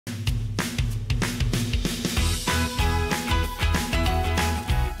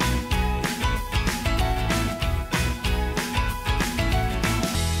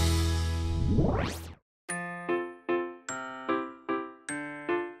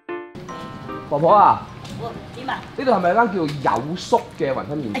婆婆啊，點啊？呢度係咪間叫有叔嘅雲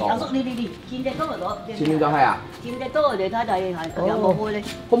吞麵檔？有叔，你，前隻多咪攞。前面就係啊。前隻多你睇睇有冇開咧？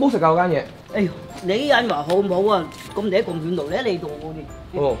好唔好食㗎嗰間嘢？哎呀，你人話好唔好啊？咁你咁遠路咧，你度我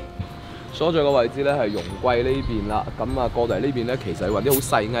哋。哦。所在嘅位置咧係容桂呢邊啦，咁啊過嚟呢邊咧其實揾啲好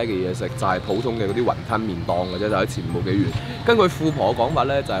細埃嘅嘢食，就係普通嘅嗰啲雲吞麵檔嘅啫，就喺前冇幾遠。根據富婆嘅講法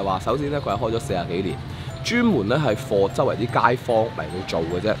咧，就係話首先咧佢係開咗40幾年，專門咧係貨周圍啲街坊嚟去做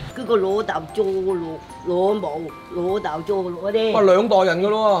嘅啫。佢個老豆做老母，老豆做嗰啲。哇，2代人㗎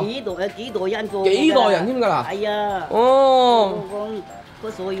咯喎！幾代人做。幾代人添㗎啦？係啊。哦。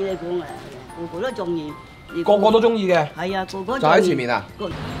咁所以嚟講啊，個個都中意。個個都中意嘅。係啊，個個就喺前面啊！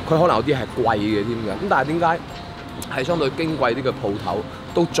佢可能有啲係貴嘅添嘅，咁但係點解係相對矜貴啲嘅鋪頭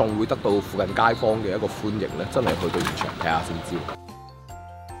都仲會得到附近街坊嘅一個歡迎咧？真係去到現場睇下先知。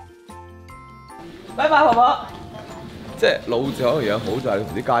拜拜，婆婆。即係老字可能有好，就係你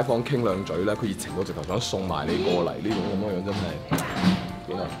同啲街坊傾兩嘴咧，佢熱情到直頭想送埋你過嚟，呢種咁樣樣真係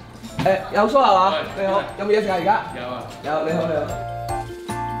幾好。有叔係嘛？你好，有冇嘢食啊？而家有啊。有，你好你好。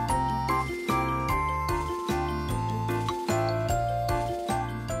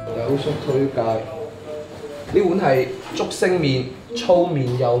有叔推介，呢碗係竹升麵、粗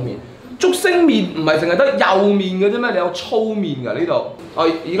麵、幼麵。竹升麵唔係淨係得幼麵嘅啫咩？你有粗麵㗎呢度？哦，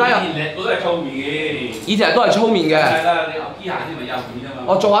而家有。我都係粗麵嘅。以前都係粗麵嘅。係啦，你牛機械先咪幼麵啊嘛。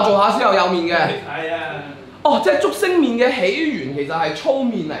哦，做下先有幼麵嘅。係啊。哦，即係竹升麵嘅起源其實係粗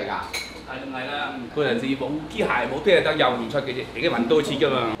麵嚟㗎。係啦，嗰陣時冇機械冇聽得幼麵出嘅啫，自己揾多次㗎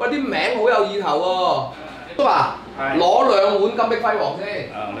嘛。喂，啲名好有意頭喎。都話攞2碗金碧輝煌先。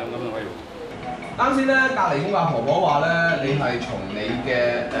2碗金碧輝煌。啱先咧，隔離嗰個婆婆話咧，你係從你嘅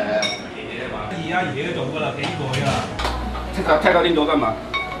而家都做㗎啦，幾耐啊？79年做㗎嘛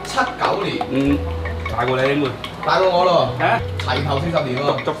？79年。大過你妹。大過我咯。係啊。齊頭40年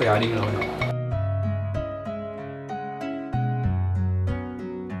喎。足40年㗎啦。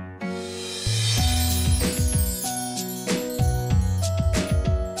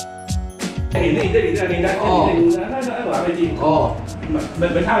哦，咪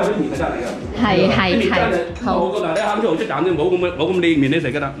抄嗰啲麵就得嚟㗎。係。好㗎啦，你啱做出啖都冇咁靚麵你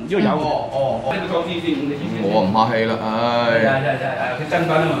食㗎啦，因為有。呢個收支先，我唔客氣啦，唉。佢真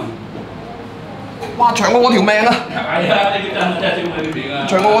粉啊嘛。哇，長過我條命啊！係啊，呢啲真係少佢麵啊。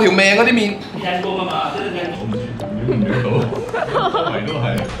長過我條命嗰啲麵。人工啊嘛，真係。唔到，周圍都係。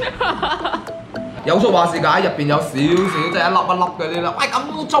有叔話事解，入邊有少少即係一粒嗰啲啦。喂，咁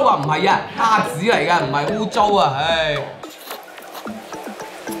污糟啊？唔係啊，蝦子嚟㗎，唔係污糟啊，唉。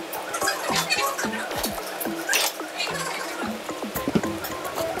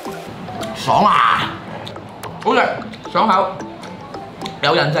爽啊！好食，爽口，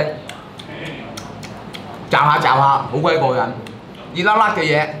有韌性，嚼下，好鬼過癮。熱辣辣嘅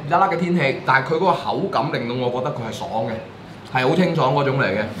嘢，熱辣辣嘅天氣，但係佢嗰個口感令到我覺得佢係爽嘅，係好清爽嗰種嚟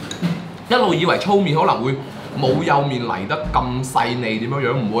嘅。一路以為粗麵可能會冇幼麵嚟得咁細膩點樣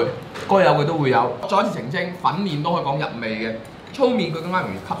樣，唔會，該有嘅都會有。再一次澄清，粉麵都可以講入味嘅，粗麵佢更加容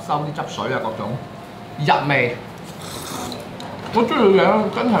易吸收啲汁水啊各種入味。我中意嘅嘢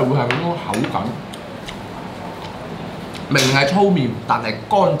真係會係嗰種口感，明明係粗麵，但係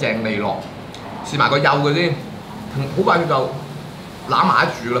乾淨利落。試埋個幼嘅先，好快就攬埋一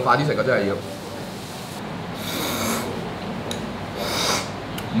住啦，快啲食啊！真係要。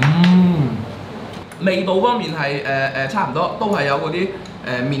味道方面係差唔多，都係有嗰啲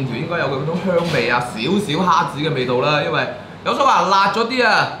麵條應該有嗰種香味啊，少少蝦子嘅味道啦。因為有叔話辣咗啲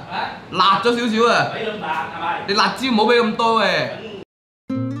啊，辣咗少少啊。俾咁辣係咪？你辣椒唔好俾咁多嘅。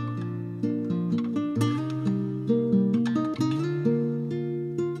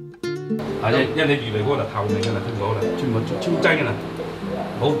係因為你預備嗰個就透明㗎啦，清楚啦，全部超真㗎啦，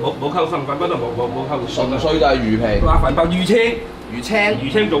冇溝生粉，乜都冇溝。純粹就係魚皮。話粉包魚青。魚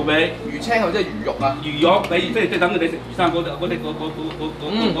青做味，魚青係即係魚肉啊！魚肉你即係等你食魚生嗰份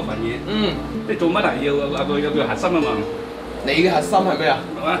嘢，即係做乜嚟要個核心啊嘛？你嘅核心係咩啊？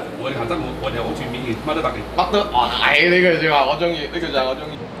係嘛？我哋核心我哋好全面嘅，乜都得嘅。乜都係呢句説話，我中意，呢句就係我中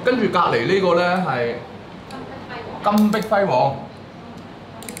意。跟住隔離呢個咧係金碧輝煌，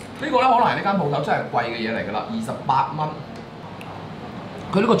呢個咧可能係呢間鋪頭真係貴嘅嘢嚟㗎啦，28蚊。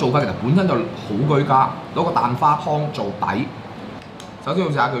佢呢個做法其實本身就好居家，攞個蛋花湯做底。首先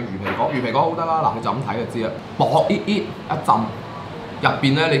要試下佢魚皮角，魚皮角好得啦，嗱你就咁睇就知啦，薄一浸，入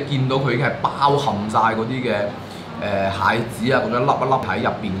邊咧你見到佢已經係包含晒嗰啲嘅蟹子啊，嗰種一粒一粒喺入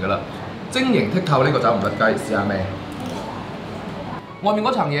邊㗎啦，晶瑩剔透呢個走唔甩雞，試下味。外面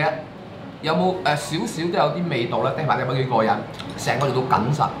嗰層嘢有冇少少都有啲味道咧？叮埋幾過癮，成個做到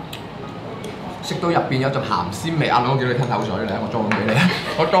緊實，食到入邊有陣鹹鮮味啊！我叫你吞口水嚟，我裝俾你，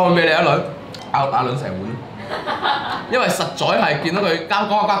我裝俾你一輪。咬兩成碗，因為實在係見到佢交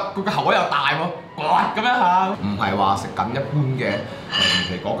講下個口又大喎，咁樣下，唔係話食緊一般嘅魚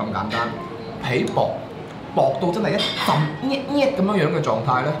皮果咁簡單，皮薄到真係一浸咁樣嘅狀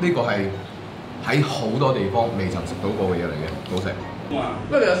態咧，呢個係喺好多地方未曾食到過嘅嘢嚟嘅，好食。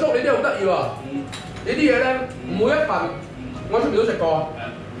喂，其實叔你啲好得意喎，你啲嘢咧每一份我出面都食過。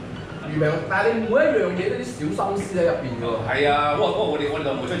魚皮，但係你每一樣嘢都啲小心思喺入邊㗎喎。係啊，我哋就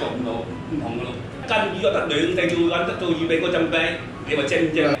冇出做唔同㗎咯。跟魚覺得兩隻做魚皮嗰陣餅，你話正唔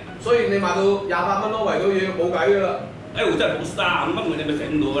正？所以你賣到28蚊咯，圍到嘢冇計㗎啦。誒，真係冇3蚊你咪食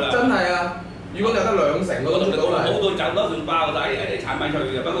唔到㗎啦。真係啊！如果有得2成，我都食到啦。好到走得算包㗎，啲產品出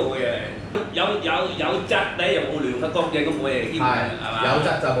去嘅，不過冇嘢。有質咧又冇糧得乾淨咁冇嘢，係嘛？有質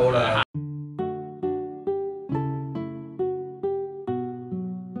就冇啦。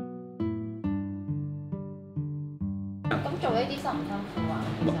做呢啲辛唔辛苦啊？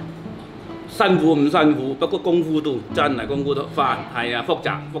其實辛苦唔辛苦，不過功夫都真係功夫都翻，係啊，複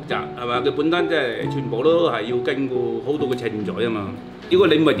雜係嘛？佢本身即係全部都係要經過好多嘅程序啊嘛。如果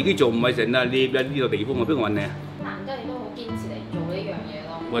你唔係自己做，唔係成日匿喺呢個地方，我邊個揾你啊？難得你都好堅持嚟做呢樣嘢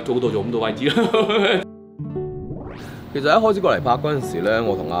咯。我做到做唔到為止咯。其實一開始過嚟拍嗰陣時咧，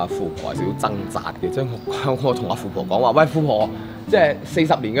我同阿富婆係少少掙扎嘅，即係我同阿富婆講話，喂，富婆，即係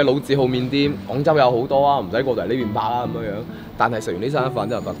40年嘅老字號麵店，廣州有好多啊，唔使過嚟呢邊拍啦咁樣。但係食完呢餐飯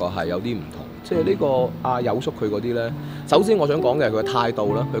之後，發覺係有啲唔同。即係呢個阿友叔佢嗰啲咧，首先我想講嘅係佢嘅態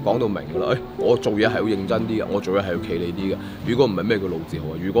度啦，佢講到明㗎啦，我做嘢係要認真啲嘅，我做嘢係要企理啲嘅。如果唔係咩叫老字號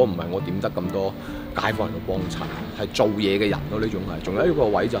啊？如果唔係我點得咁多街坊人都幫襯？係做嘢嘅人咯，呢種係。仲有一個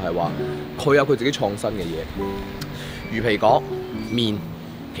位就係話，佢有佢自己創新嘅嘢。魚皮果、麵、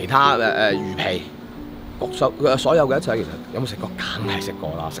其他魚皮、所有嘅一切，其實有冇食過？梗係食過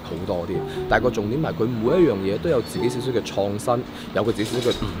啦，食好多啲。但係個重點係佢每一樣嘢都有自己少少嘅創新，有佢自己少少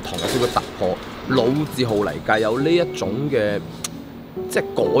嘅唔同，有少少突破。老字號嚟計有呢一種嘅即係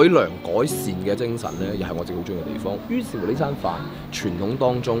改良改善嘅精神咧，又係我自己好中意嘅地方。於是乎呢餐飯傳統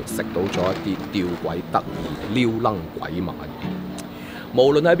當中食到咗一啲吊詭得意、撩楞鬼馬嘢。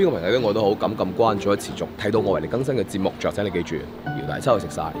無論喺邊個平台嘅我都好，咁關注，持續睇到我為你更新嘅節目，著請你記住，姚大秋去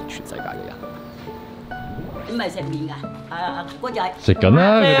食晒全世界嘅人。點咪食麵㗎？哥仔食緊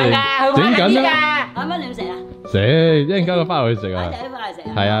啦，佢哋整緊啦。阿乜你唔食啊？食，一陣間我翻去食啊。一陣翻嚟食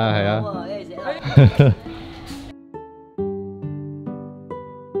啊？係啊係啊。一齊食啦。